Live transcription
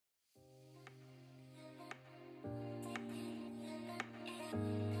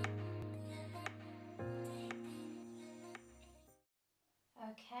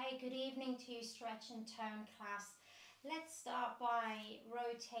Hi, good evening to you, Stretch and Tone class. Let's start by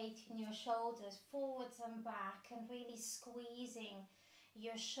rotating your shoulders forwards and back and really squeezing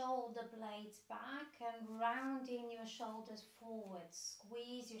your shoulder blades back and rounding your shoulders forward.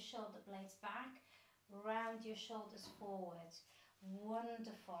 Squeeze your shoulder blades back, round your shoulders forward.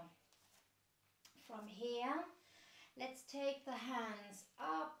 Wonderful. From here, let's take the hands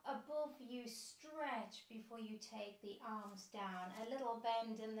up above you, stretch before you take the arms down. A little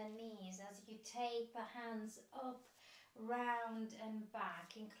bend in the knees as you take the hands up, round and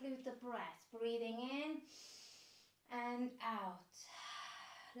back. Include the breath, breathing in and out.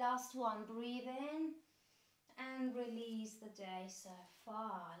 Last one, breathe in and release the day so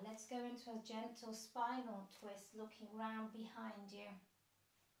far. Let's go into a gentle spinal twist, looking round behind you.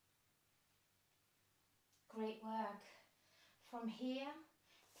 Great work. From here,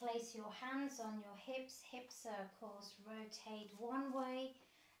 place your hands on your hips, hip circles, rotate one way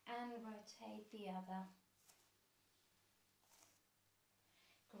and rotate the other.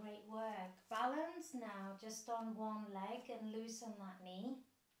 Great work. Balance now just on one leg and loosen that knee.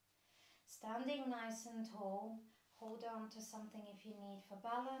 Standing nice and tall, hold on to something if you need for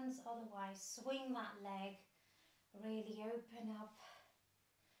balance, otherwise swing that leg, really open up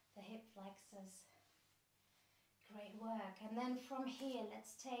the hip flexors. Great work. And then from here,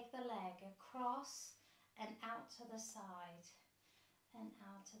 let's take the leg across and out to the side and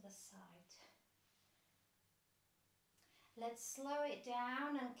out to the side. Let's slow it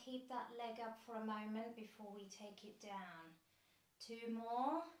down and keep that leg up for a moment before we take it down. Two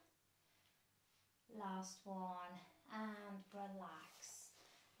more. Last one. And relax.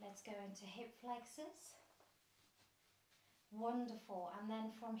 Let's go into hip flexors. Wonderful. And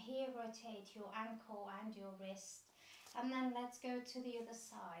then from here, rotate your ankle and your wrist. And then let's go to the other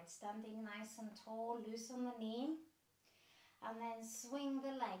side. Standing nice and tall, loosen the knee. And then swing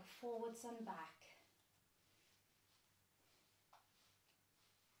the leg forwards and back.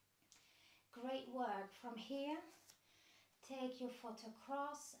 Great work. From here, take your foot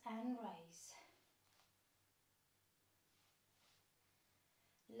across and raise.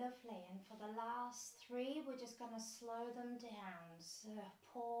 Lovely. And for the last three, we're just going to slow them down. So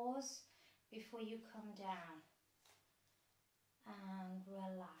pause before you come down. And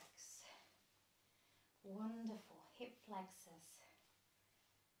relax. Wonderful. Hip flexors.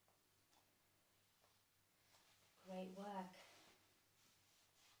 Great work.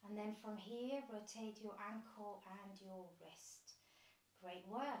 And then from here, rotate your ankle and your wrist. Great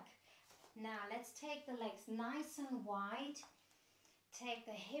work. Now let's take the legs nice and wide. Take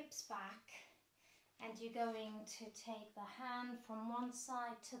the hips back and you're going to take the hand from one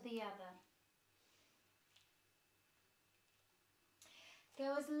side to the other.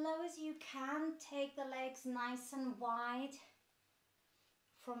 Go as low as you can. Take the legs nice and wide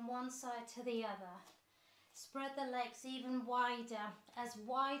from one side to the other. Spread the legs even wider, as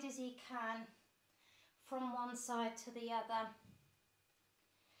wide as you can from one side to the other.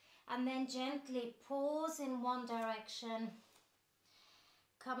 And then gently pause in one direction.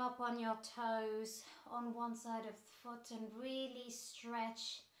 Come up on your toes on one side of the foot and really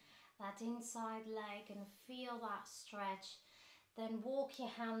stretch that inside leg and feel that stretch. Then walk your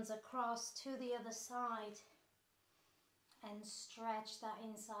hands across to the other side and stretch that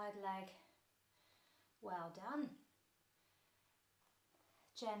inside leg. Well done.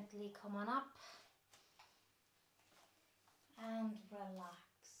 Gently come on up and relax.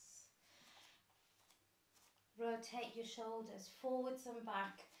 Rotate your shoulders forwards and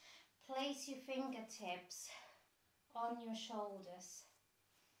back. Place your fingertips on your shoulders.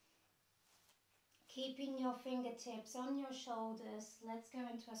 Keeping your fingertips on your shoulders, let's go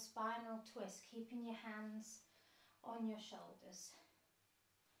into a spinal twist, keeping your hands on your shoulders.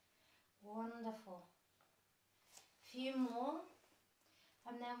 Wonderful. Few more,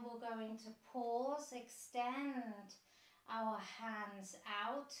 and then we're going to pause, extend our hands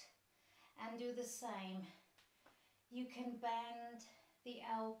out, and do the same. You can bend the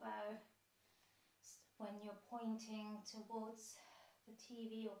elbow when you're pointing towards the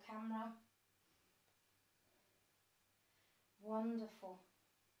TV or camera. Wonderful.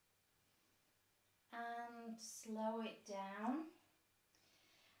 And slow it down.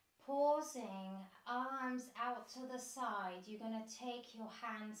 Pausing, arms out to the side. You're going to take your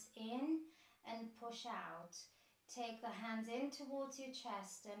hands in and push out. Take the hands in towards your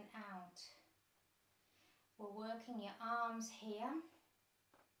chest and out. We're working your arms here.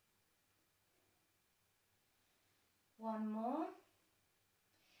 One more.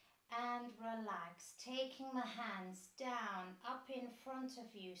 And relax. Taking the hands down, up in front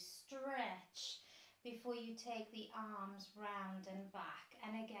of you. Stretch. before you take the arms round and back.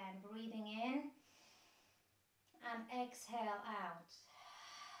 And again, breathing in and exhale out.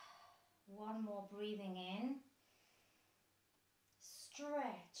 One more, breathing in.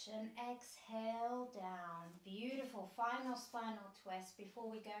 Stretch and exhale down. Beautiful. Final spinal twist before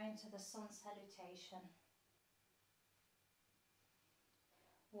we go into the sun salutation.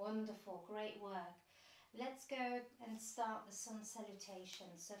 Wonderful. Great work. Let's go and start the sun salutation.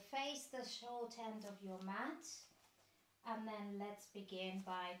 So face the short end of your mat, and then let's begin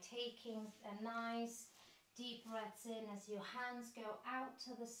by taking a nice deep breaths in as your hands go out to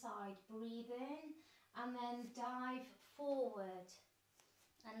the side. Breathe in and then dive forward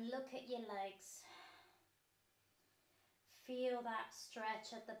and look at your legs. Feel that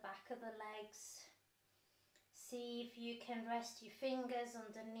stretch at the back of the legs. See if you can rest your fingers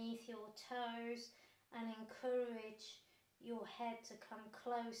underneath your toes and encourage your head to come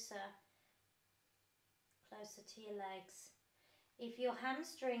closer to your legs. If your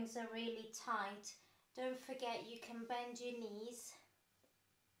hamstrings are really tight, don't forget you can bend your knees.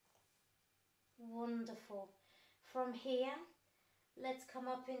 Wonderful. From here, let's come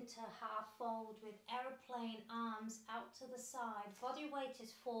up into half fold with airplane arms out to the side. Body weight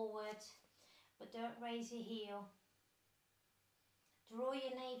is forward, but don't raise your heel. Draw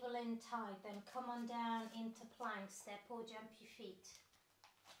your navel in tight, then come on down into plank, step or jump your feet.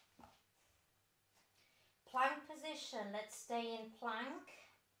 Plank position, let's stay in plank.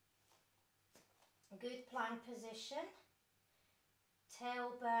 Good plank position.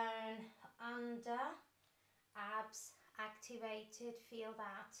 Tailbone under, abs activated, feel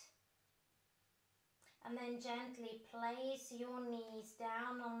that. And then gently place your knees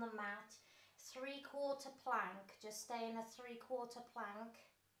down on the mat. 3/4 plank, just stay in a 3/4 plank.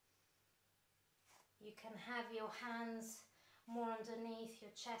 You can have your hands more underneath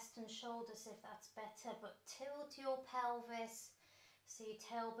your chest and shoulders if that's better, but tilt your pelvis so your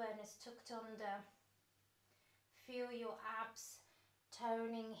tailbone is tucked under. Feel your abs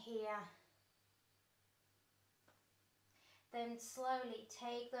toning here. Then slowly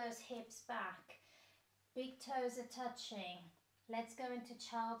take those hips back. Big toes are touching. Let's go into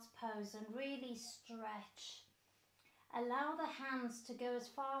child's pose and really stretch. Allow the hands to go as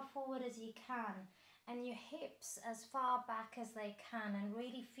far forward as you can and your hips as far back as they can, and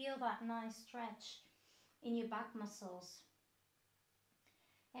really feel that nice stretch in your back muscles.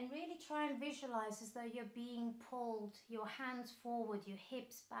 And really try and visualize as though you're being pulled, your hands forward, your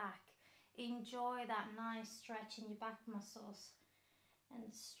hips back. Enjoy that nice stretch in your back muscles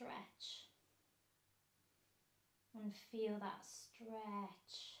and stretch. And feel that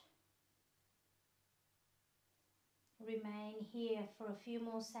stretch. Remain here for a few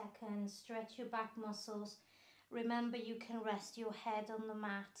more seconds. Stretch your back muscles. Remember, you can rest your head on the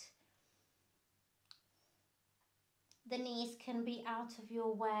mat. The knees can be out of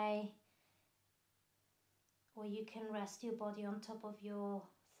your way, or you can rest your body on top of your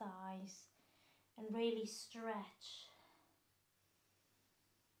thighs and really stretch.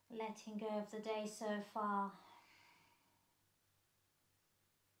 Letting go of the day so far.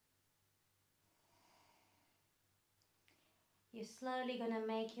 You're slowly going to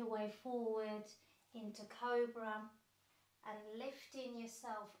make your way forward into Cobra and lifting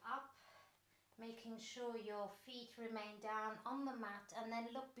yourself up, making sure your feet remain down on the mat, and then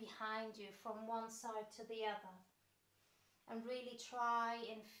look behind you from one side to the other. And really try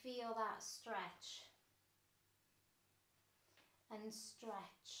and feel that stretch. And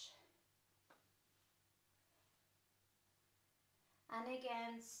stretch. And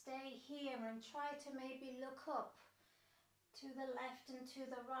again, stay here and try to maybe look up to the left and to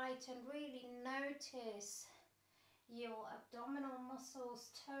the right and really notice your abdominal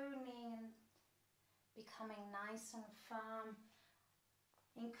muscles toning and becoming nice and firm.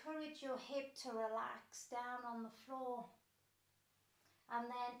 Encourage your hip to relax down on the floor. And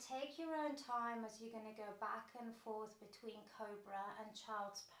then take your own time as you're going to go back and forth between Cobra and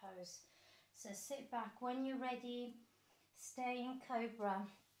Child's Pose. So sit back when you're ready. Stay in Cobra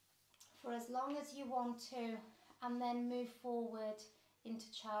for as long as you want to, and then move forward into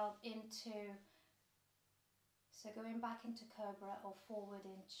so going back into Cobra or forward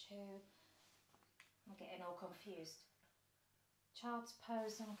into, I'm getting all confused, Child's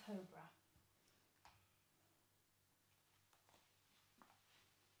Pose and Cobra.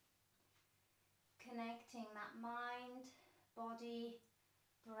 Connecting that mind, body,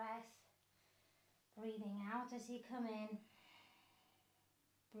 breath, breathing out as you come in,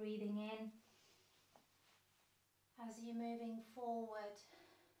 breathing in as you're moving forward.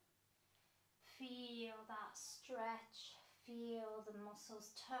 Feel that stretch, feel the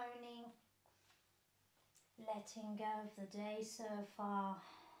muscles toning, letting go of the day so far.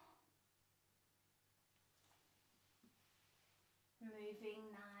 Moving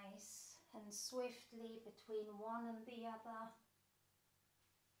nice and swiftly between one and the other.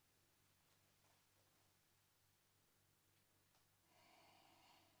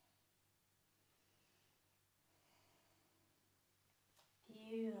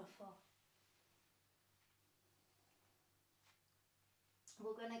 Beautiful.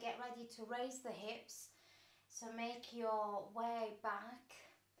 We're going to get ready to raise the hips. So make your way back.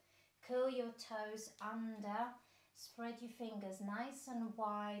 Curl your toes under. Spread your fingers nice and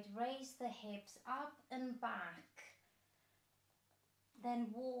wide. Raise the hips up and back. Then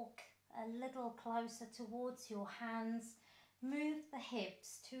walk a little closer towards your hands. Move the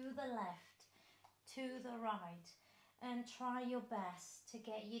hips to the left, to the right. And try your best to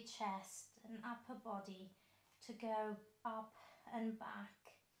get your chest and upper body to go up and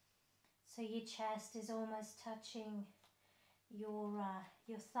back. So your chest is almost touching your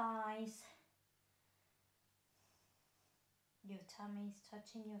thighs. Your tummy's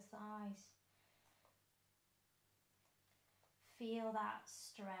touching your thighs. Feel that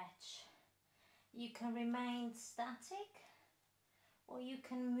stretch. You can remain static, or you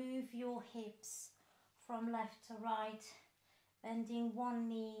can move your hips from left to right, bending one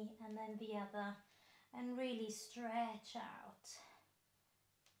knee and then the other, and really stretch out.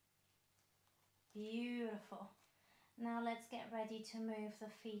 Beautiful. Now let's get ready to move the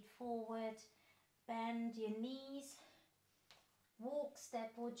feet forward. Bend your knees. Walk,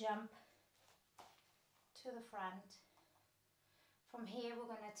 step or jump to the front. From here we're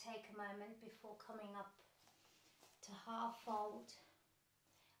going to take a moment before coming up to half fold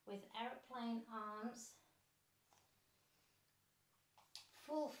with airplane arms.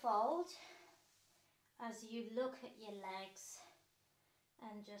 Full fold as you look at your legs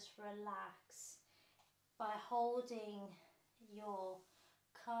and just relax by holding your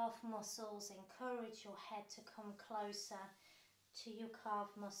calf muscles. Encourage your head to come closer to your calf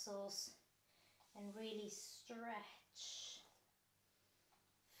muscles and really stretch.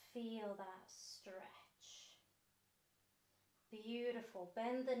 Feel that stretch. Beautiful.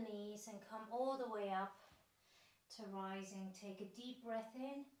 Bend the knees and come all the way up to rising. Take a deep breath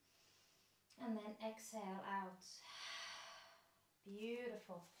in and then exhale out.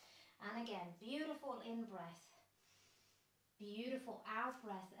 Beautiful. And again, beautiful in breath. Beautiful out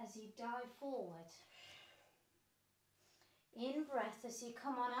breath as you dive forward. In breath as you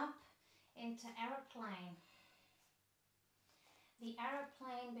come on up into aeroplane. The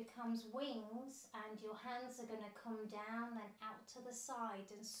aeroplane becomes wings and your hands are going to come down and out to the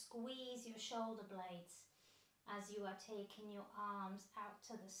side and squeeze your shoulder blades as you are taking your arms out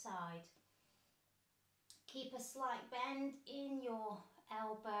to the side. Keep a slight bend in your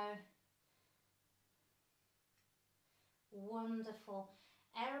elbow. Wonderful.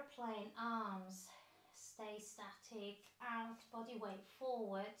 Aeroplane arms. Stay static, out, body weight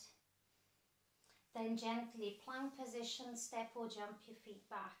forward. Then gently plank position, step or jump your feet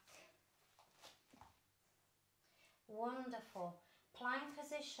back. Wonderful. Plank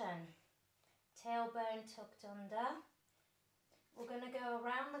position. Tailbone tucked under. We're going to go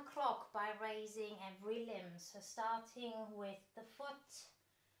around the clock by raising every limb. So starting with the foot,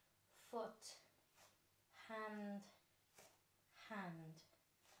 hand, hand.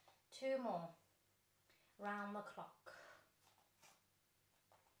 2 more. Round the clock.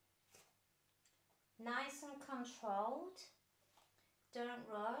 Nice and controlled. Don't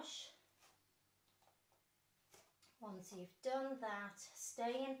rush. Once you've done that,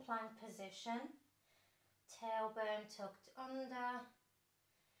 stay in plank position. Tailbone tucked under.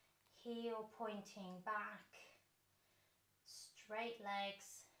 Heel pointing back. Straight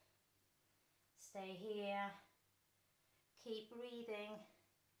legs. Stay here. Keep breathing.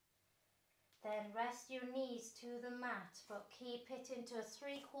 Then rest your knees to the mat, but keep it into a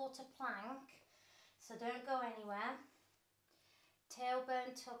 3/4 plank, so don't go anywhere.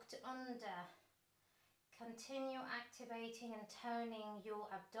 Tailbone tucked under. Continue activating and toning your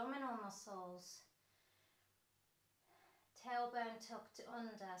abdominal muscles. Tailbone tucked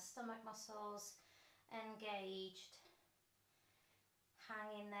under, stomach muscles engaged.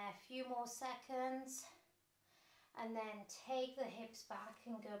 Hang in there a few more seconds. And then take the hips back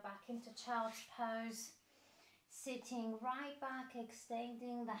and go back into child's pose. Sitting right back,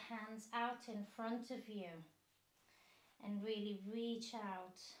 extending the hands out in front of you. And really reach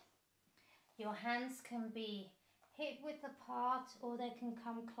out. Your hands can be hip width apart or they can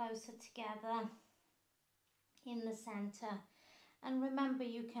come closer together in the center. And remember,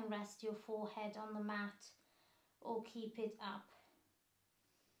 you can rest your forehead on the mat or keep it up.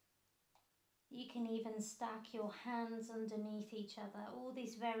 You can even stack your hands underneath each other, all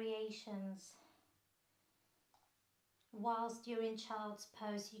these variations. Whilst you're in child's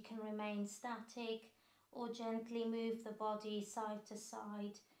pose, you can remain static or gently move the body side to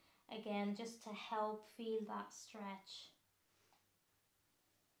side, again, just to help feel that stretch.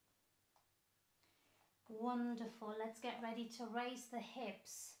 Wonderful. Let's get ready to raise the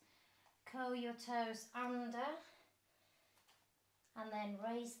hips. Curl your toes under and then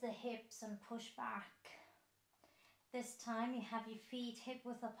raise the hips and push back. This time you have your feet hip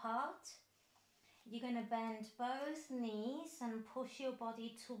width apart. You're going to bend both knees and push your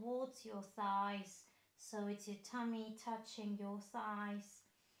body towards your thighs. So it's your tummy touching your thighs.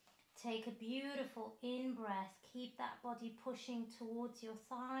 Take a beautiful in-breath. Keep that body pushing towards your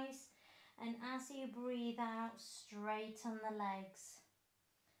thighs. And as you breathe out, straighten the legs.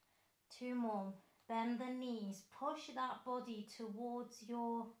 2 more. Bend the knees. Push that body towards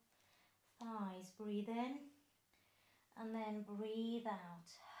your thighs. Breathe in. And then breathe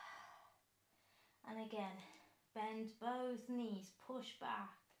out. And again, bend both knees. Push back.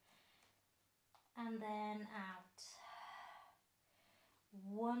 And then out.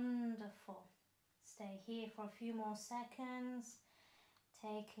 Wonderful. Stay here for a few more seconds.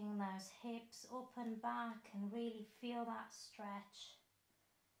 Taking those hips up and back and really feel that stretch.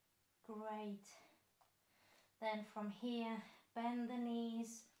 Great. Then from here, bend the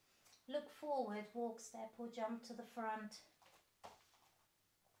knees, look forward, walk, step or jump to the front.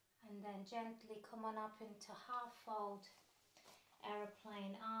 And then gently come on up into half fold.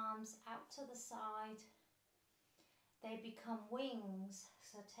 Aeroplane arms out to the side. They become wings,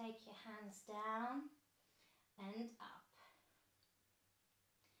 so take your hands down and up.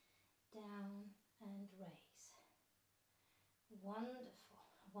 Down and raise. Wonderful.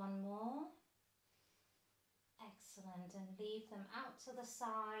 One more. Excellent. And leave them out to the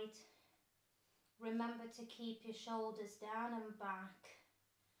side. Remember to keep your shoulders down and back.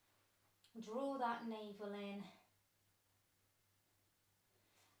 Draw that navel in.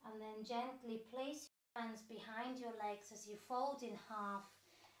 And then gently place your hands behind your legs as you fold in half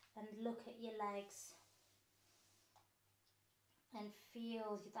and look at your legs. And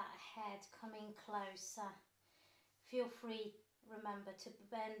feel that head coming closer. Feel free, remember, to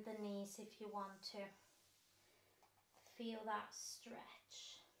bend the knees if you want to. Feel that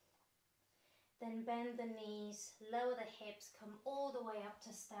stretch. Then bend the knees, lower the hips, come all the way up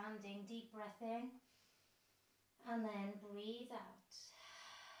to standing. Deep breath in. And then breathe out.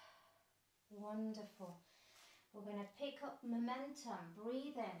 Wonderful. We're going to pick up momentum.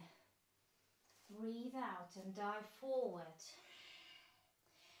 Breathe in. Breathe out and dive forward.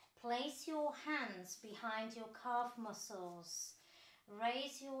 Place your hands behind your calf muscles.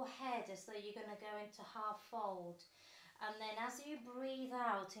 Raise your head as though you're going to go into half fold. And then as you breathe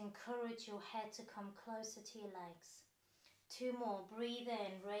out, encourage your head to come closer to your legs. 2 more. Breathe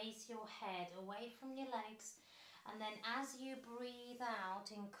in, raise your head away from your legs. And then as you breathe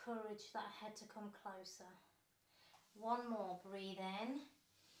out, encourage that head to come closer. 1 more. Breathe in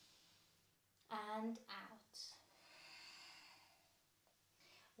and out.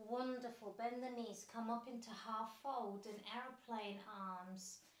 Wonderful. Bend the knees, come up into half fold and aeroplane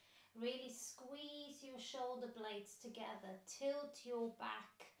arms. Really squeeze your shoulder blades together. Tilt your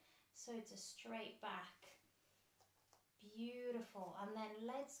back so it's a straight back. Beautiful. And then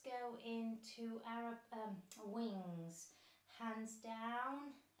let's go into wings. Hands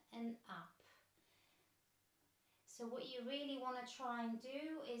down and up. So what you really want to try and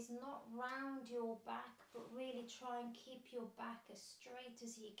do is not round your back, but really try and keep your back as straight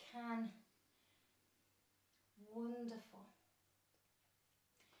as you can. Wonderful.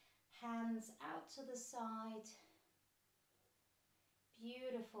 Hands out to the side.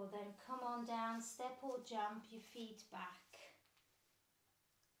 Beautiful. Then come on down, step or jump your feet back.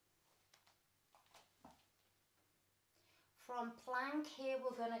 From plank here,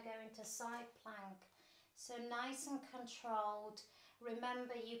 we're going to go into side plank. So nice and controlled.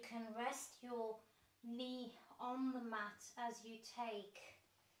 Remember, you can rest your knee on the mat as you take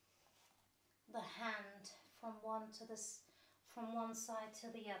the hand from one side to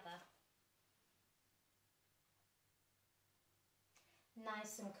the other.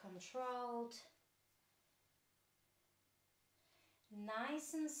 Nice and controlled.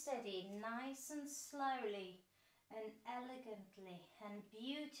 Nice and steady, nice and slowly and elegantly and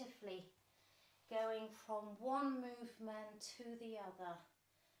beautifully. Going from one movement to the other.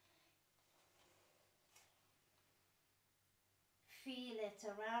 Feel it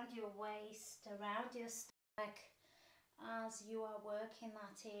around your waist, around your stomach as you are working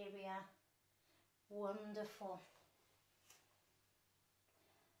that area. Wonderful.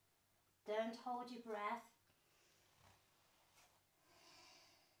 Don't hold your breath.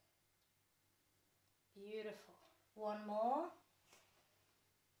 Beautiful. One more.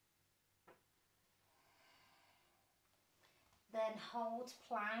 Then hold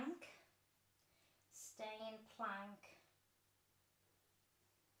plank. Stay in plank.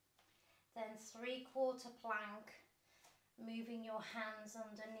 Then 3/4 plank, moving your hands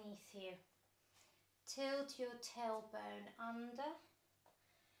underneath you. Tilt your tailbone under.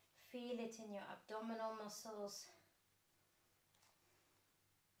 Feel it in your abdominal muscles.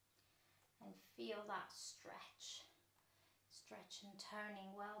 And feel that stretch. Stretch and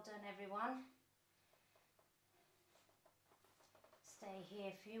toning. Well done, everyone. Stay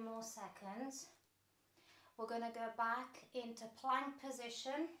here a few more seconds. We're going to go back into plank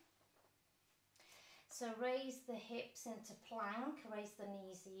position. So raise the hips into plank, raise the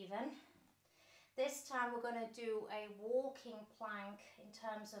knees even. This time we're going to do a walking plank in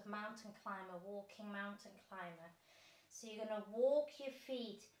terms of mountain climber, walking mountain climber. So you're going to walk your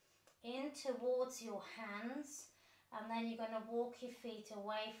feet in towards your hands, and then you're going to walk your feet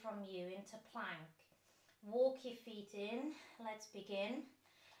away from you into plank. Walk your feet in, let's begin,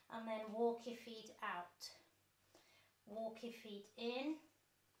 and then walk your feet out. Walk your feet in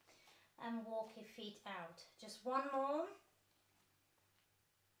and walk your feet out. Just one more.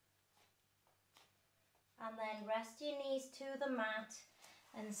 And then rest your knees to the mat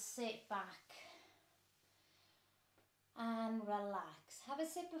and sit back and relax. Have a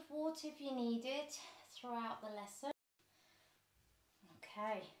sip of water if you need it throughout the lesson.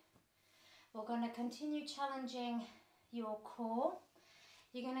 Okay, we're going to continue challenging your core.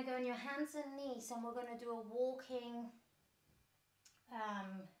 You're going to go on your hands and knees, and we're going to do a walking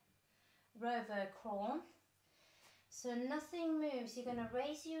robo crawl. So nothing moves. You're going to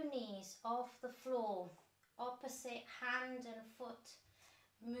raise your knees off the floor. Opposite hand and foot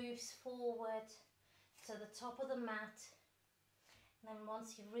moves forward to the top of the mat. And then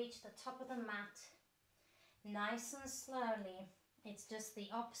once you've reached the top of the mat, nice and slowly, it's just the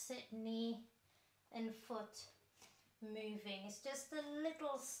opposite knee and foot moving. It's just a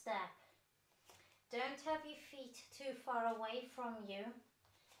little step. Don't have your feet too far away from you,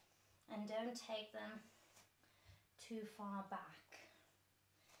 and don't take them too far back.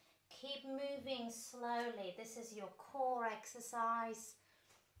 Keep moving slowly. This is your core exercise.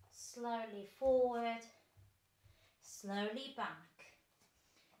 Slowly forward, slowly back.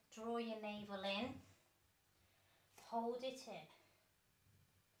 Draw your navel in. Hold it in.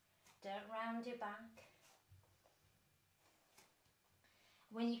 Don't round your back.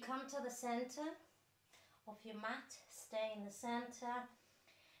 When you come to the center of your mat, stay in the center.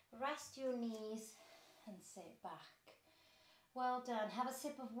 Rest your knees and sit back. Well done. Have a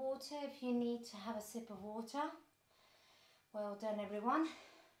sip of water if you need to have a sip of water. Well done, everyone.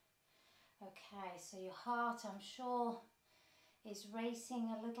 Okay, so your heart, I'm sure, is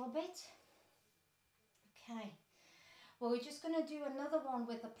racing a little bit. Okay. Well, we're just going to do another one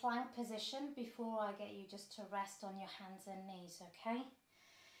with the plank position before I get you just to rest on your hands and knees, okay?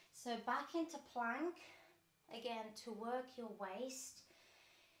 So back into plank, again, to work your waist.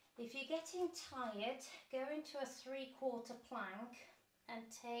 If you're getting tired, go into a 3/4 plank and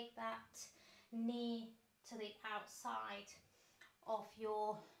take that knee to the outside of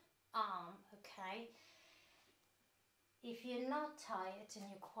your arm, okay? If you're not tired and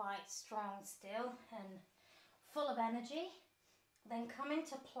you're quite strong still and full of energy, then come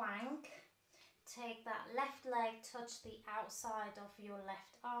into plank. Take that left leg, touch the outside of your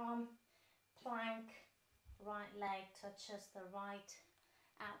left arm. Plank, right leg touches the right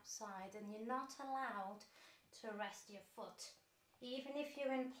outside, and you're not allowed to rest your foot. Even if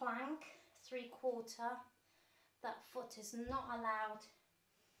you're in plank 3/4, that foot is not allowed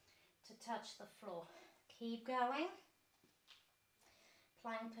to touch the floor. Keep going.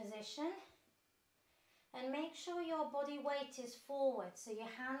 Plank position. And make sure your body weight is forward, so your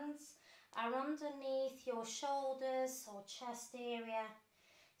hands are underneath your shoulders or chest area.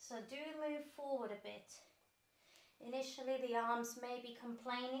 So do move forward a bit. Initially the arms may be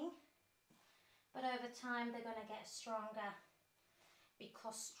complaining, but over time they're going to get stronger,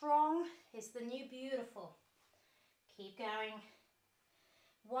 because strong is the new beautiful. Keep going.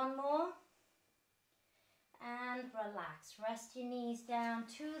 One more. And relax. Rest your knees down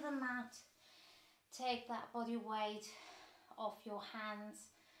to the mat. Take that body weight off your hands,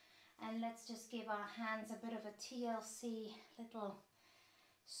 and let's just give our hands a bit of a TLC little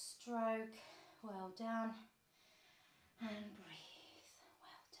stroke. Well done. And breathe.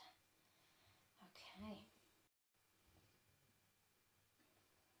 Well done. Okay.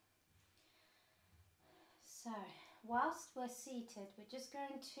 So whilst we're seated, we're just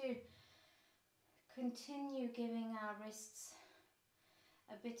going to continue giving our wrists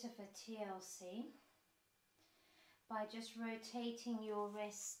a bit of a TLC by just rotating your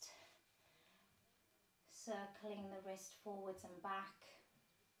wrist, circling the wrist forwards and back,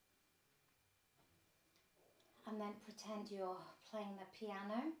 and then pretend you're playing the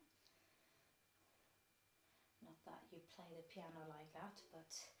piano. Not that you play the piano like that,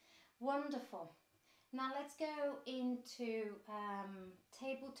 but wonderful. Now let's go into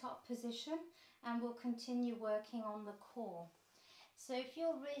tabletop position, and we'll continue working on the core. So if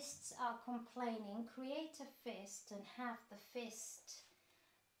your wrists are complaining, create a fist and have the fist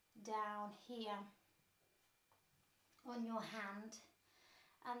down here on your hand,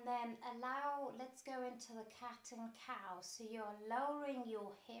 and then let's go into the cat and cow. So you're lowering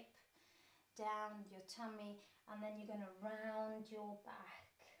your hip down your tummy, and then you're going to round your back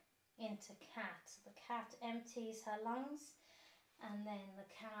into cat. So the cat empties her lungs, and then the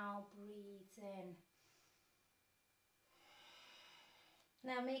cow breathes in.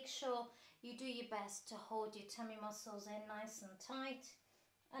 Now make sure you do your best to hold your tummy muscles in nice and tight,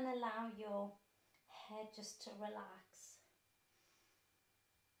 and allow your head just to relax.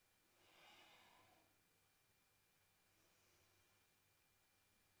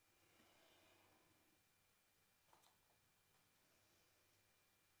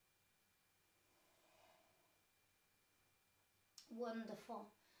 Wonderful.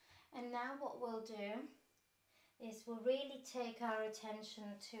 And now what we'll do is we'll really take our attention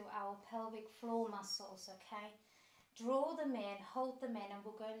to our pelvic floor muscles, okay? Draw them in, hold them in, and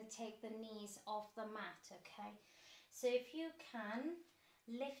we're going to take the knees off the mat, okay? So if you can,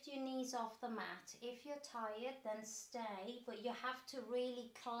 lift your knees off the mat. If you're tired, then stay, but you have to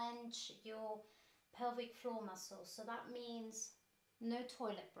really clench your pelvic floor muscles. So that means no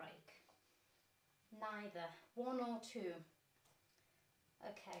toilet break, neither, 1 or 2.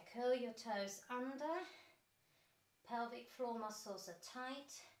 Okay, curl your toes under, pelvic floor muscles are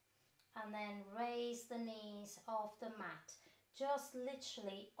tight, and then raise the knees off the mat, just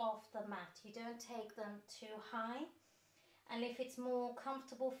literally off the mat. You don't take them too high. And if it's more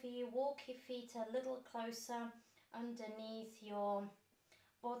comfortable for you, walk your feet a little closer underneath your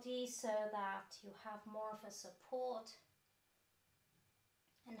body so that you have more of a support,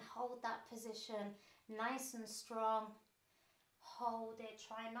 and hold that position nice and strong. Hold it,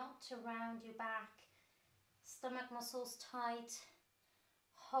 try not to round your back, stomach muscles tight.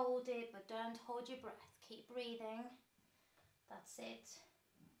 Hold it, but don't hold your breath. Keep breathing. That's it.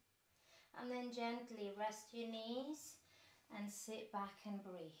 And then gently rest your knees and sit back and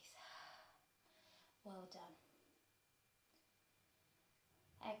breathe. Well done.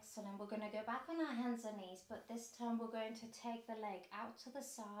 Excellent. We're going to go back on our hands and knees, but this time we're going to take the leg out to the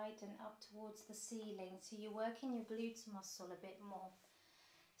side and up towards the ceiling. So you're working your glutes muscle a bit more.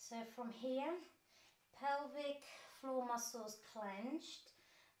 So from here, pelvic floor muscles clenched,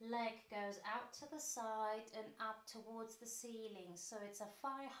 leg goes out to the side and up towards the ceiling. So it's a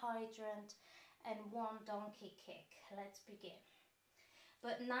fire hydrant and 1 donkey kick. Let's begin.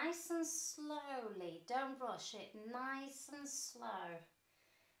 But nice and slowly, don't rush it, nice and slow.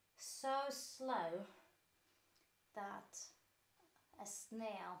 So slow that a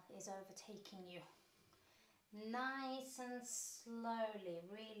snail is overtaking you. Nice and slowly,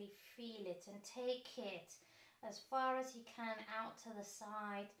 really feel it and take it as far as you can out to the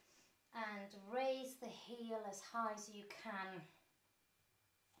side, and raise the heel as high as you can.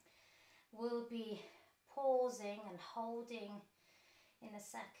 We'll be pausing and holding in a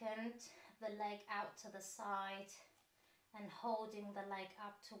second the leg out to the side and holding the leg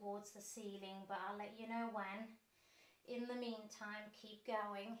up towards the ceiling, but I'll let you know when. In the meantime, keep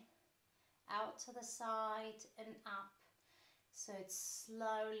going out to the side and up, so it's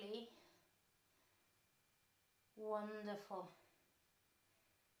slowly. Wonderful.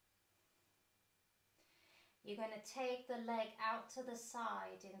 You're going to take the leg out to the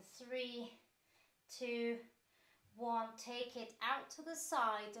side in 3, 2, 1. Take it out to the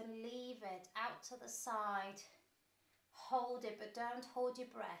side and leave it out to the side. Hold it, but don't hold your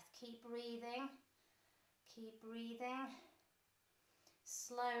breath. Keep breathing. Keep breathing.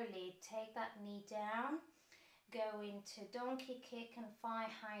 Slowly take that knee down. Go into donkey kick and fire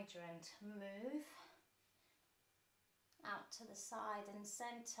hydrant. Move out to the side and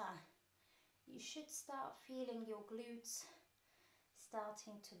center. You should start feeling your glutes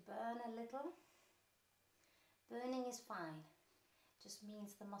starting to burn a little. Burning is fine. Just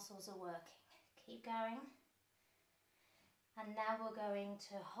means the muscles are working. Keep going. And now we're going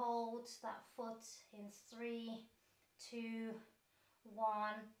to hold that foot in 3, 2, 1.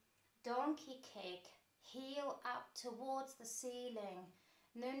 Donkey kick, heel up towards the ceiling.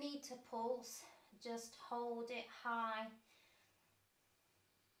 No need to pulse, Just hold it high.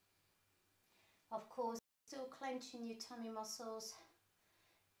 Of course, still clenching your tummy muscles.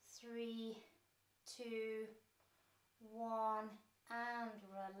 3, 2, 1, and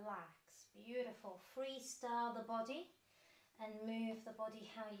relax. Beautiful. Freestyle the body and move the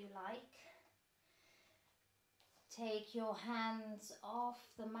body how you like. Take your hands off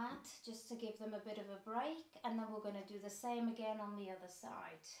the mat just to give them a bit of a break, and then we're going to do the same again on the other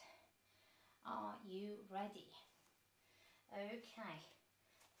side. Are you ready? Okay.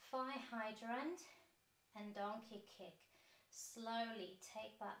 Thigh hydrant and donkey kick. Slowly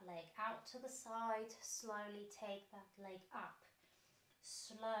take that leg out to the side, slowly take that leg up.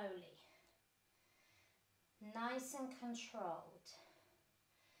 Slowly. Nice and controlled.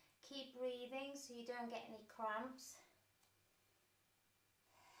 Keep breathing so you don't get any cramps.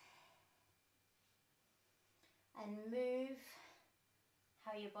 And move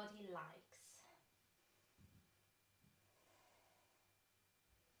how your body likes.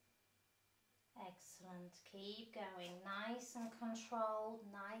 Excellent. Keep going. Nice and controlled,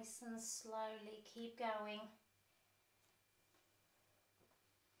 nice and slowly. Keep going.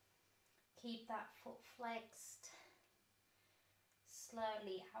 Keep that foot flexed.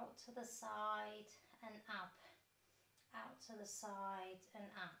 Slowly out to the side and up. Out to the side and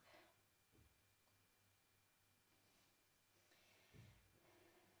up.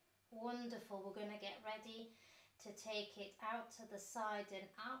 Wonderful. We're going to get ready to take it out to the side and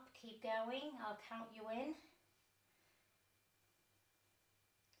up. Keep going. I'll count you in.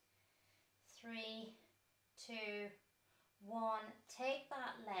 3, 2, 1. Take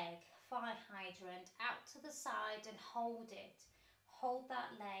that leg, thigh hydrant, out to the side and hold it. Hold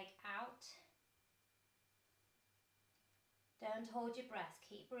that leg out. Don't hold your breath.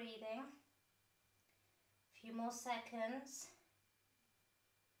 Keep breathing. A few more seconds.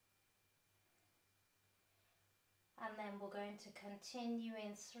 And then we're going to continue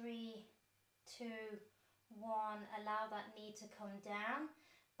in 3, 2, 1. Allow that knee to come down.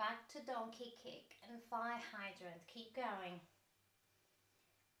 Back to donkey kick and thigh hydrant. Keep going.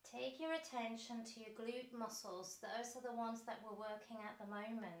 Take your attention to your glute muscles. Those are the ones that we're working at the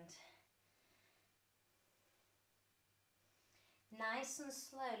moment. Nice and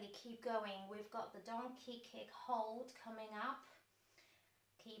slowly keep going. We've got the donkey kick hold coming up.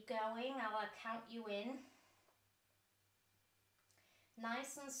 Keep going. I'll count you in.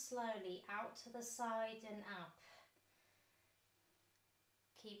 Nice and slowly out to the side and up.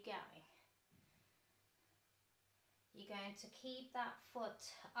 Keep going. You're going to keep that foot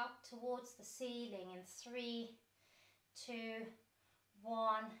up towards the ceiling in 3, 2,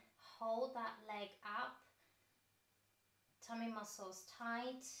 1. Hold that leg up. Tummy muscles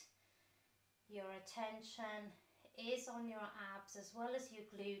tight. Your attention is on your abs as well as your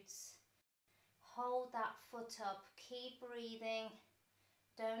glutes. Hold that foot up. Keep breathing.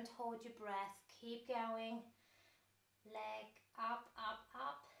 Don't hold your breath. Keep going. Leg up, up,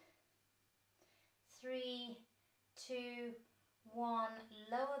 up. 3, 2, 1.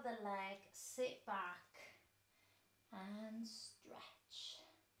 Lower the leg. Sit back and stretch.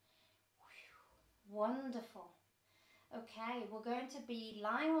 Wonderful. Okay, we're going to be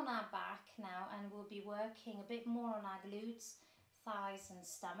lying on our back now, and we'll be working a bit more on our glutes, thighs and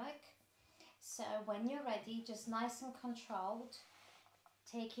stomach. So when you're ready, just nice and controlled,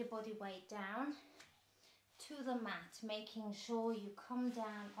 take your body weight down to the mat, making sure you come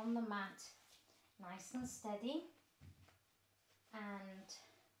down on the mat nice and steady, and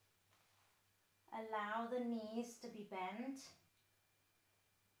allow the knees to be bent.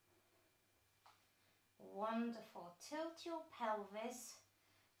 Wonderful. Tilt your pelvis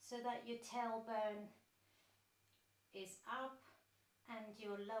so that your tailbone is up and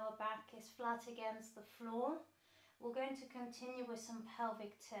your lower back is flat against the floor. We're going to continue with some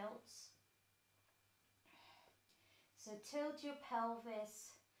pelvic tilts. So tilt your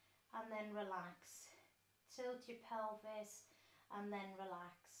pelvis and then relax. Tilt your pelvis and then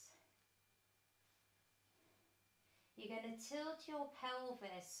relax. You're going to tilt your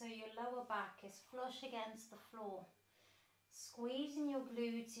pelvis so your lower back is flush against the floor. Squeezing your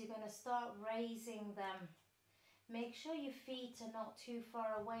glutes, you're going to start raising them. Make sure your feet are not too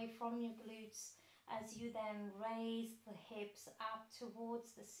far away from your glutes as you then raise the hips up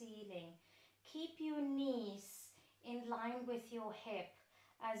towards the ceiling. Keep your knees in line with your hip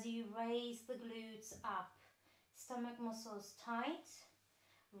as you raise the glutes up. Stomach muscles tight.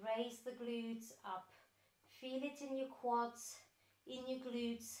 Raise the glutes up. Feel it in your quads, in your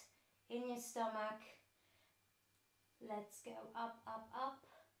glutes, in your stomach. Let's go up, up, up.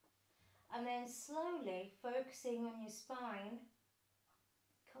 And then slowly focusing on your spine,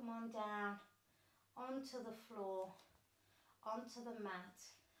 come on down onto the floor, onto the mat.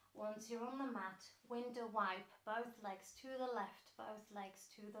 Once you're on the mat, window wipe both legs to the left, both legs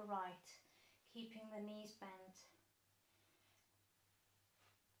to the right, keeping the knees bent.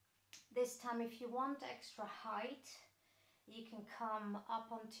 This time, if you want extra height, you can come up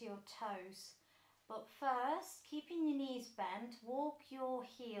onto your toes. But first, keeping your knees bent, walk your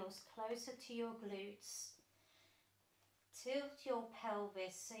heels closer to your glutes. Tilt your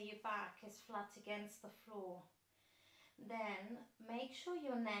pelvis so your back is flat against the floor. Then make sure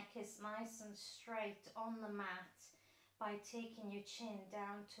your neck is nice and straight on the mat by taking your chin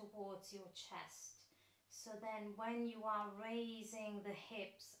down towards your chest. So then when you are raising the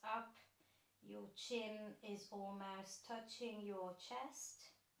hips up, your chin is almost touching your chest.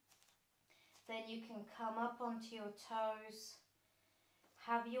 Then you can come up onto your toes.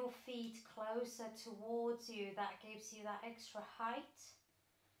 Have your feet closer towards you. That gives you that extra height.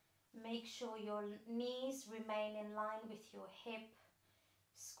 Make sure your knees remain in line with your hip.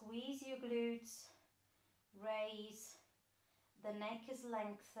 Squeeze your glutes. Raise. The neck is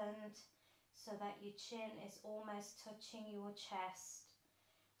lengthened so that your chin is almost touching your chest.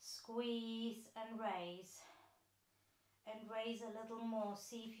 Squeeze and raise. And raise a little more.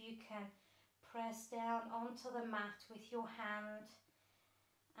 See if you can press down onto the mat with your hand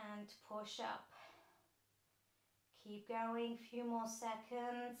and push up. Keep going, few more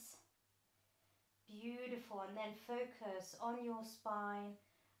seconds. Beautiful. And then focus on your spine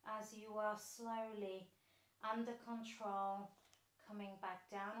as you are slowly, under control, coming back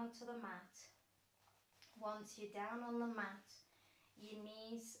down onto the mat. Once you're down on the mat, your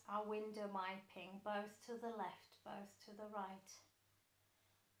knees are window wiping, both to the left, both to the right.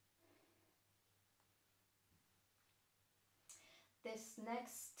 This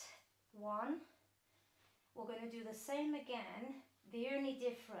next one, we're going to do the same again. The only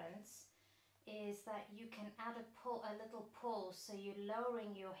difference is that you can add a little pull, so you're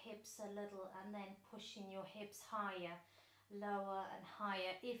lowering your hips a little and then pushing your hips higher, lower and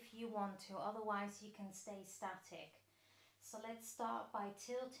higher if you want to, otherwise you can stay static. So let's start by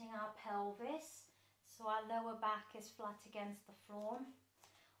tilting our pelvis so our lower back is flat against the floor.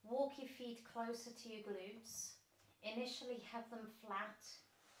 Walk your feet closer to your glutes. Initially have them flat,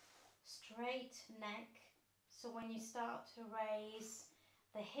 straight neck, so when you start to raise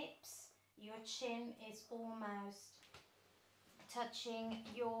the hips, your chin is almost touching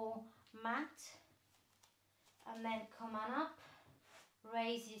your mat. And then come on up,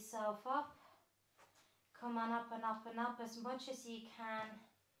 raise yourself up, come on up and up and up as much as you can.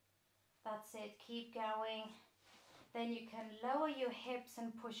 That's it, keep going. Then you can lower your hips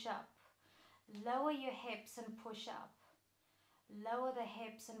and push up. Lower your hips and push up. Lower the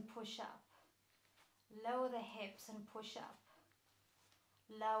hips and push up. Lower the hips and push up.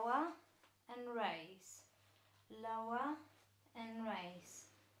 Lower and raise. Lower and raise.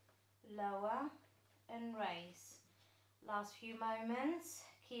 Lower and raise. Last few moments.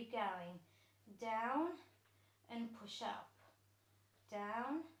 Keep going. Down and push up.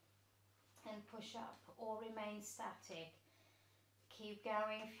 Down and push up, or remain static. Keep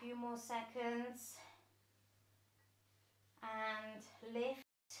going, a few more seconds. And lift.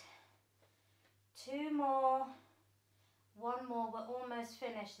 2 more. 1 more, we're almost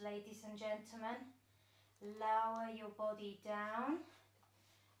finished, ladies and gentlemen. Lower your body down.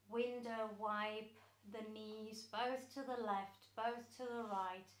 Window wipe the knees both to the left, both to the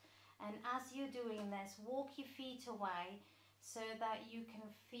right. And as you're doing this, walk your feet away so that you can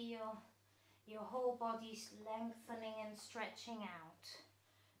feel your whole body lengthening and stretching out.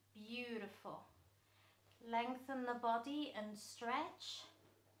 Beautiful. Lengthen the body and stretch.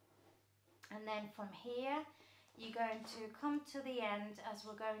 And then from here, you're going to come to the end as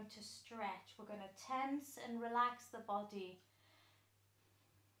we're going to stretch. We're going to tense and relax the body.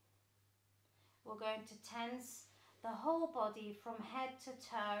 We're going to tense the whole body from head to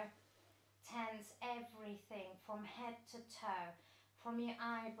toe. Tense everything from head to toe. From your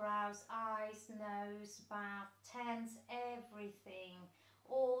eyebrows, eyes, nose, mouth. Tense everything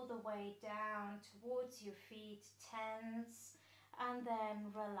all the way down towards your feet. Tense and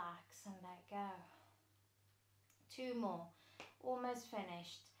then relax and let go. 2 more, almost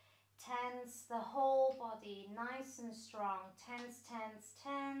finished. Tense the whole body, nice and strong. Tense, tense,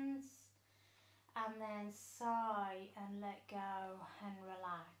 tense. And then sigh and let go and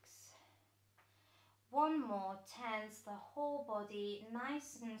relax. 1 more, tense the whole body,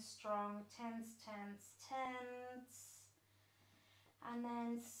 nice and strong. Tense, tense, tense. And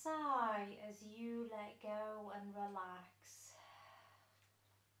then sigh as you let go and relax.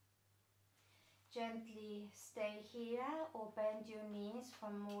 Gently stay here or bend your knees for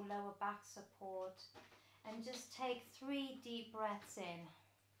more lower back support. And just take 3 deep breaths in.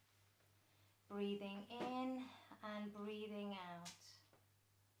 Breathing in and breathing out.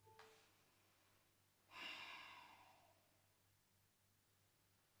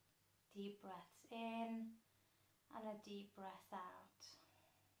 Deep breaths in and a deep breath out.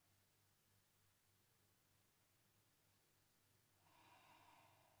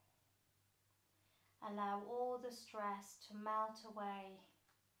 Allow all the stress to melt away.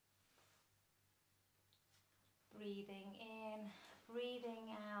 Breathing in, breathing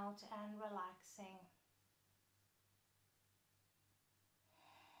out and relaxing.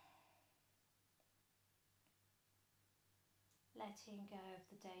 Letting go of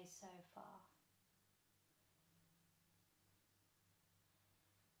the day so far.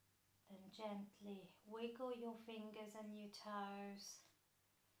 Then gently wiggle your fingers and your toes.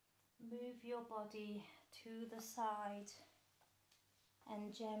 Move your body to the side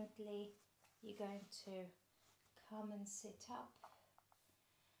and gently you're going to come and sit up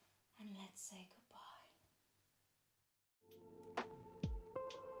and let's say goodbye.